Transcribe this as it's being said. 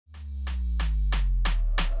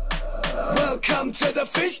Welcome to the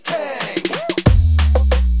fish tank.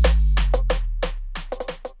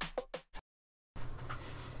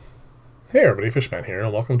 Hey everybody, Fishman here,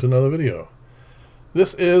 and welcome to another video.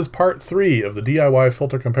 This is part 3 of the DIY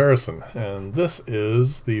filter comparison, and this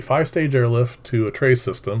is the 5-stage airlift to a tray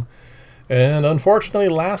system, and unfortunately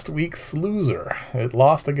last week's loser. It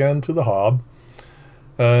lost again to the hob,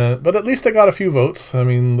 but at least I got a few votes. I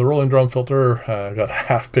mean, the rolling drum filter got a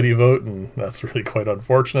half-pity vote, and that's really quite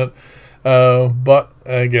unfortunate, but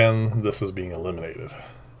again, this is being eliminated.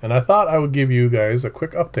 And I thought I would give you guys a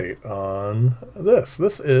quick update on this.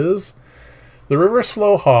 This is the reverse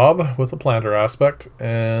flow hob with the planter aspect,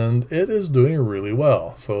 and it is doing really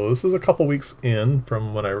well. So this is a couple weeks in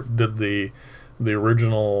from when I did the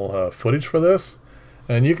original footage for this,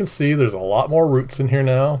 and you can see there's a lot more roots in here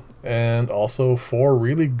now, and also 4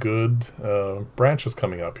 really good branches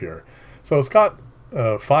coming up here. So it's got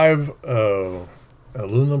 5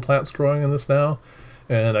 aluminum plants growing in this now,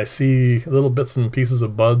 and I see little bits and pieces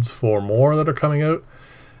of buds for more that are coming out.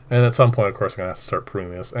 And at some point, of course, I'm going to have to start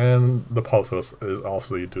pruning this. And the pothos is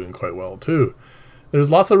also doing quite well, too. There's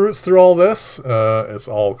lots of roots through all this. It's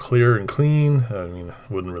all clear and clean. I mean,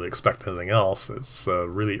 I wouldn't really expect anything else. It's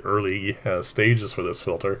really early stages for this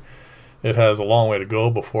filter. It has a long way to go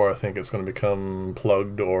before I think it's going to become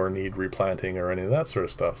plugged or need replanting or any of that sort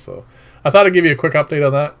of stuff. So I thought I'd give you a quick update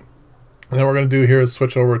on that. And then what we're going to do here is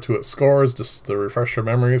switch over to its scores, just to refresh your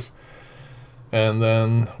memories. And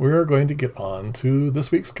then we're going to get on to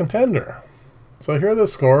this week's contender. So here are the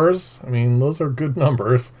scores. I mean, those are good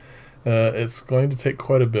numbers. It's going to take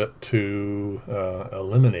quite a bit to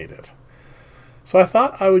eliminate it. So I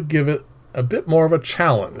thought I would give it a bit more of a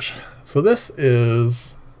challenge. So this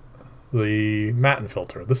is the matten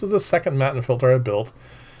filter. This is the second matten filter I built.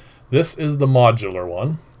 This is the modular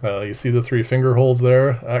one. You see the 3 finger holes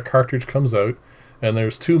there? That cartridge comes out. And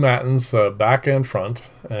there's 2 mattens, back and front,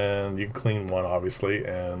 and you can clean one obviously,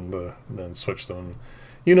 and then switch them.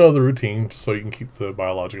 You know the routine, so you can keep the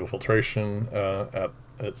biological filtration at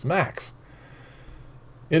its max.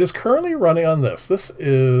 It is currently running on this. This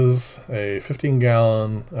is a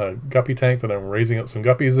 15-gallon guppy tank that I'm raising up some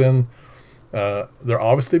guppies in. They're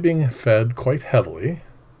obviously being fed quite heavily,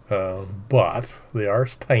 but they are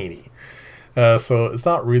tiny. So it's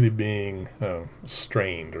not really being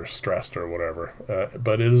strained or stressed or whatever,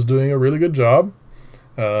 but it is doing a really good job.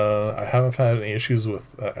 I haven't had any issues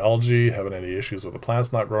with algae, haven't had any issues with the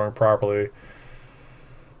plants not growing properly,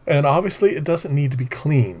 and obviously it doesn't need to be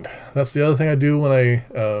cleaned. That's the other thing I do when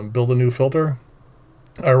I build a new filter.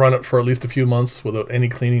 I run it for at least a few months without any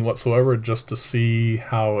cleaning whatsoever, just to see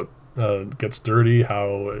how it gets dirty,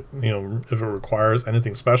 how it, if it requires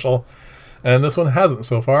anything special, and this one hasn't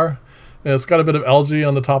so far. It's got a bit of algae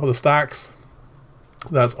on the top of the stacks.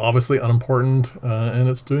 That's obviously unimportant, and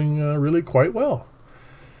it's doing really quite well.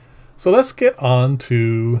 So let's get on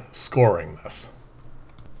to scoring this.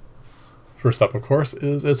 First up, of course,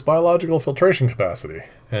 is its biological filtration capacity.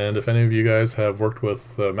 And if any of you guys have worked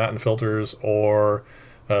with matten filters or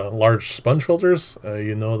large sponge filters,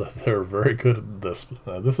 you know that they're very good at this.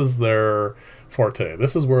 This is their forte.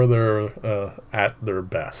 This is where they're at their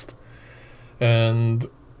best. And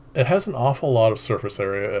it has an awful lot of surface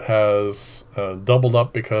area. It has doubled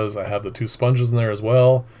up because I have the 2 sponges in there as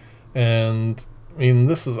well. And I mean,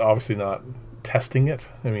 this is obviously not testing it.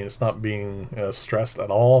 I mean, it's not being stressed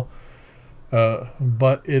at all.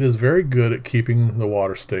 But it is very good at keeping the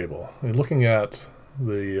water stable. I mean, looking at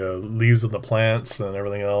the leaves of the plants and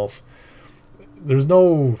everything else, there's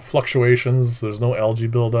no fluctuations. There's no algae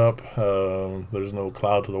buildup. There's no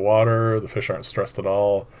cloud to the water. The fish aren't stressed at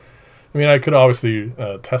all. I mean, I could obviously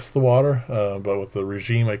test the water, but with the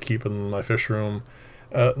regime I keep in my fish room,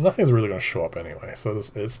 nothing's really going to show up anyway, so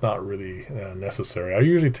it's not really necessary. I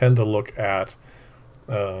usually tend to look at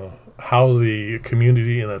how the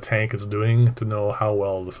community in the tank is doing to know how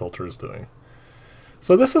well the filter is doing.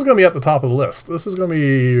 So this is going to be at the top of the list. This is going to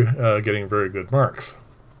be getting very good marks.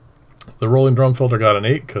 The rolling drum filter got an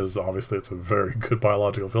 8 because obviously it's a very good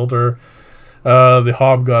biological filter. The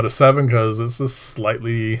hob got a 7 because it's just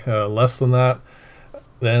slightly less than that.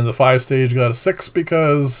 Then the 5-stage got a 6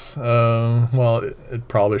 because, well, it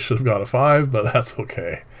probably should have got a 5, but that's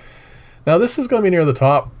okay. Now this is going to be near the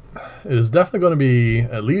top. It is definitely going to be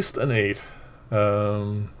at least an 8.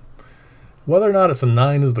 Whether or not it's a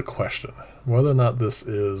 9 is the question. Whether or not this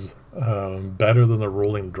is better than the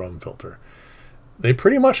rolling drum filter. They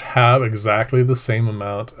pretty much have exactly the same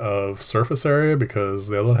amount of surface area because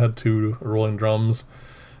the other one had 2 rolling drums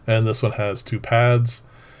and this one has 2 pads.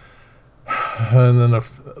 And then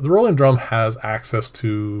the rolling drum has access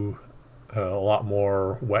to a lot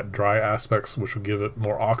more wet-dry aspects, which will give it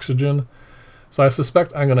more oxygen. So I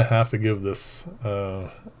suspect I'm going to have to give this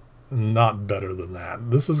not better than that.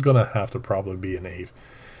 This is going to have to probably be an 8.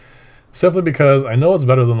 Simply because I know it's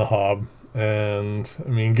better than the Hob, and I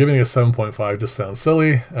mean, giving it a 7.5 just sounds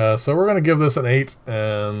silly. So we're going to give this an 8,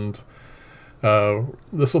 and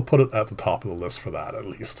this will put it at the top of the list for that, at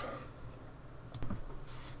least.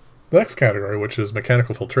 The next category, which is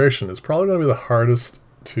mechanical filtration, is probably going to be the hardest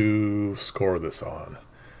to score this on.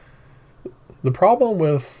 The problem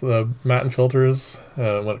with matten filters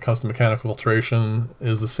when it comes to mechanical filtration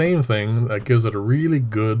is the same thing that gives it a really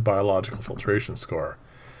good biological filtration score.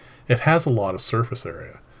 It has a lot of surface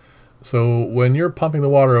area. So when you're pumping the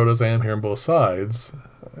water out, as I am here on both sides,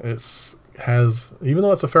 even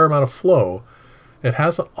though it's a fair amount of flow, it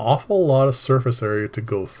has an awful lot of surface area to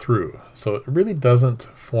go through. So it really doesn't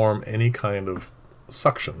form any kind of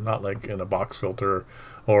suction, not like in a box filter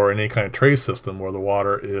or in any kind of tray system where the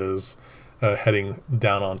water is heading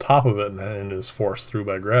down on top of it and is forced through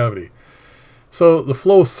by gravity. So the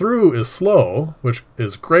flow through is slow, which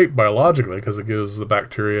is great biologically because it gives the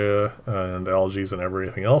bacteria and algae and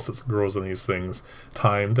everything else that grows in these things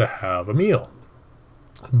time to have a meal.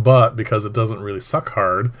 But because it doesn't really suck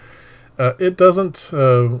hard, it doesn't,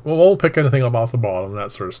 won't pick anything up off the bottom,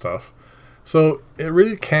 that sort of stuff. So it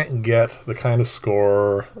really can't get the kind of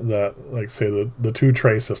score that, like, say, the 2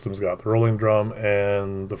 tray systems got, the rolling drum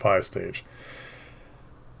and the 5-stage.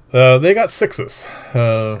 They got 6s.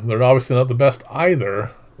 They're obviously not the best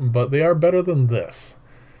either, but they are better than this.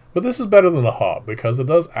 But this is better than the Hob because it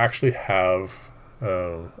does actually have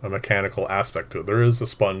a mechanical aspect to it. There is a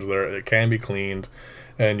sponge there. It can be cleaned,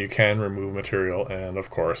 and you can remove material, and of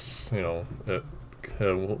course, you know, it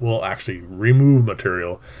will actually remove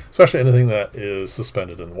material, especially anything that is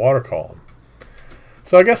suspended in the water column.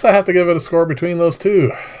 So I guess I have to give it a score between those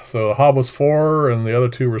two. So the Hob was 4 and the other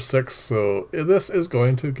 2 were 6, so this is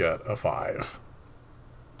going to get a 5.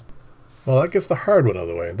 Well, that gets the hard one out of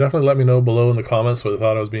the way. Definitely let me know below in the comments whether you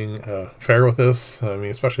thought I was being fair with this. I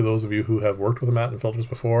mean, especially those of you who have worked with the matten filters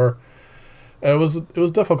before. It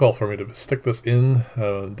was difficult for me to stick this in,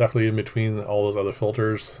 definitely in between all those other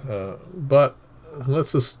filters. But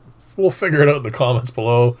we'll figure it out in the comments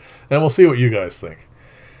below, and we'll see what you guys think.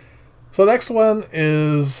 So the next one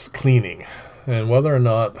is cleaning, and whether or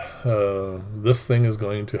not this thing is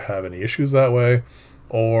going to have any issues that way,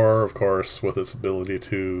 or of course with its ability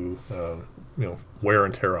to wear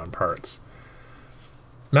and tear on parts.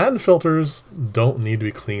 Matten filters don't need to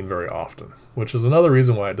be cleaned very often, which is another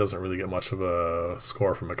reason why it doesn't really get much of a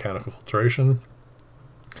score for mechanical filtration.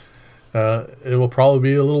 It will probably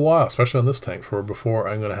be a little while, especially on this tank, before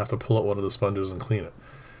I'm going to have to pull out one of the sponges and clean it.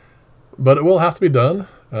 But it will have to be done.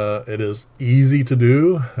 It is easy to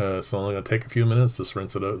do. It's only going to take a few minutes. Just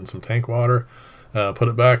rinse it out in some tank water, put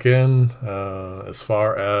it back in. As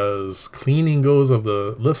far as cleaning goes of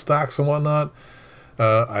the lift stacks and whatnot,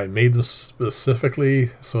 I made them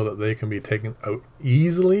specifically so that they can be taken out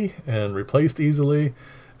easily and replaced easily.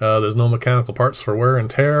 There's no mechanical parts for wear and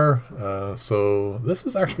tear, so this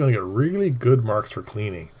is actually going to get really good marks for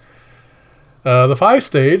cleaning. The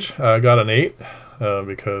 5-stage got an 8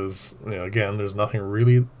 because, again, there's nothing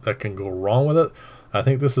really that can go wrong with it. I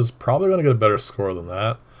think this is probably going to get a better score than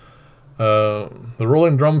that. The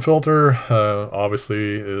rolling drum filter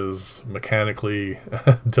obviously is mechanically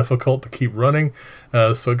difficult to keep running,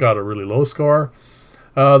 so it got a really low score.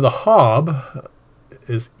 The Hob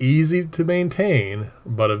is easy to maintain,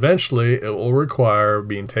 but eventually it will require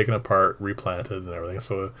being taken apart, replanted, and everything.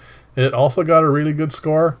 So it also got a really good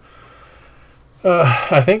score.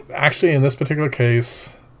 I think actually in this particular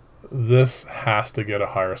case, this has to get a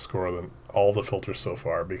higher score than all the filters so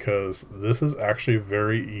far, because this is actually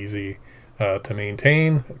very easy to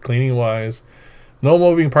maintain, cleaning wise. No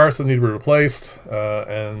moving parts that need to be replaced,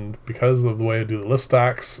 and because of the way I do the lift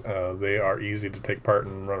stacks, they are easy to take apart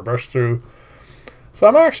and run a brush through. So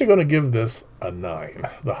I'm actually going to give this a 9,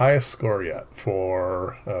 the highest score yet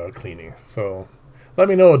for cleaning. So let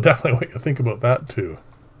me know definitely what you think about that too.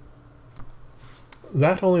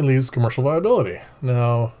 That only leaves commercial viability.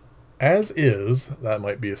 Now, as is, that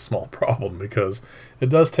might be a small problem because it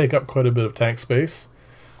does take up quite a bit of tank space.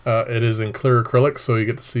 It is in clear acrylic, so you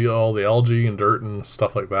get to see all the algae and dirt and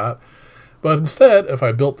stuff like that. But instead, if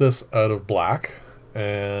I built this out of black,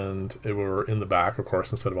 and it were in the back, of course,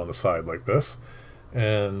 instead of on the side like this,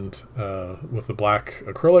 and with the black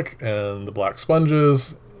acrylic and the black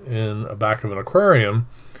sponges in the back of an aquarium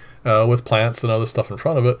with plants and other stuff in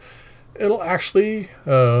front of it, it'll actually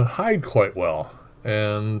hide quite well.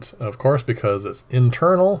 And of course, because it's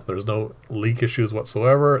internal, there's no leak issues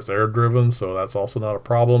whatsoever. It's air driven, so that's also not a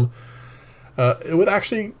problem. It would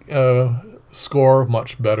actually score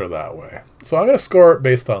much better that way. So I'm going to score it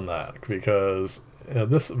based on that, because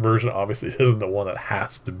this version obviously isn't the one that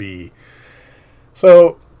has to be.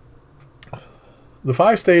 So the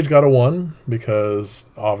 5-stage got a 1 because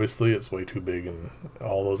obviously it's way too big and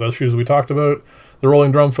all those issues we talked about. The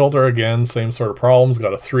rolling drum filter, again, same sort of problems,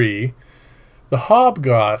 got a 3. The hob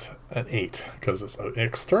got an 8 because it's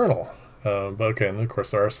external. But again, of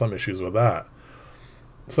course, there are some issues with that.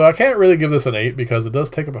 So I can't really give this an 8 because it does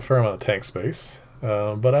take up a fair amount of tank space.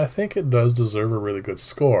 But I think it does deserve a really good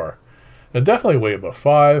score. It definitely way above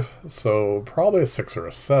 5, so probably a 6 or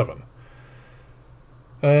a 7.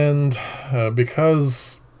 And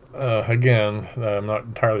because, again, I'm not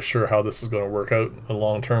entirely sure how this is going to work out in the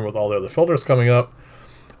long term with all the other filters coming up,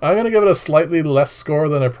 I'm going to give it a slightly less score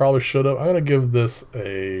than I probably should have. I'm going to give this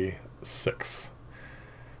a 6.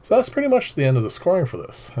 So that's pretty much the end of the scoring for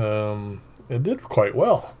this. It did quite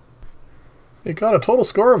well. It got a total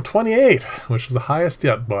score of 28, which is the highest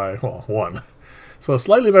yet by, well, 1. So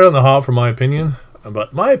slightly better than the hob, for my opinion.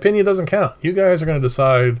 But my opinion doesn't count. You guys are going to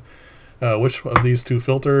decide which of these two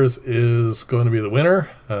filters is going to be the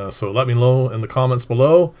winner. So let me know in the comments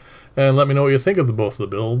below, and let me know what you think of both of the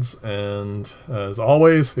builds. And as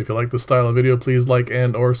always, if you like this style of video, please like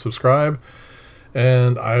and or subscribe.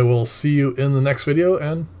 And I will see you in the next video,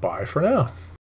 and bye for now.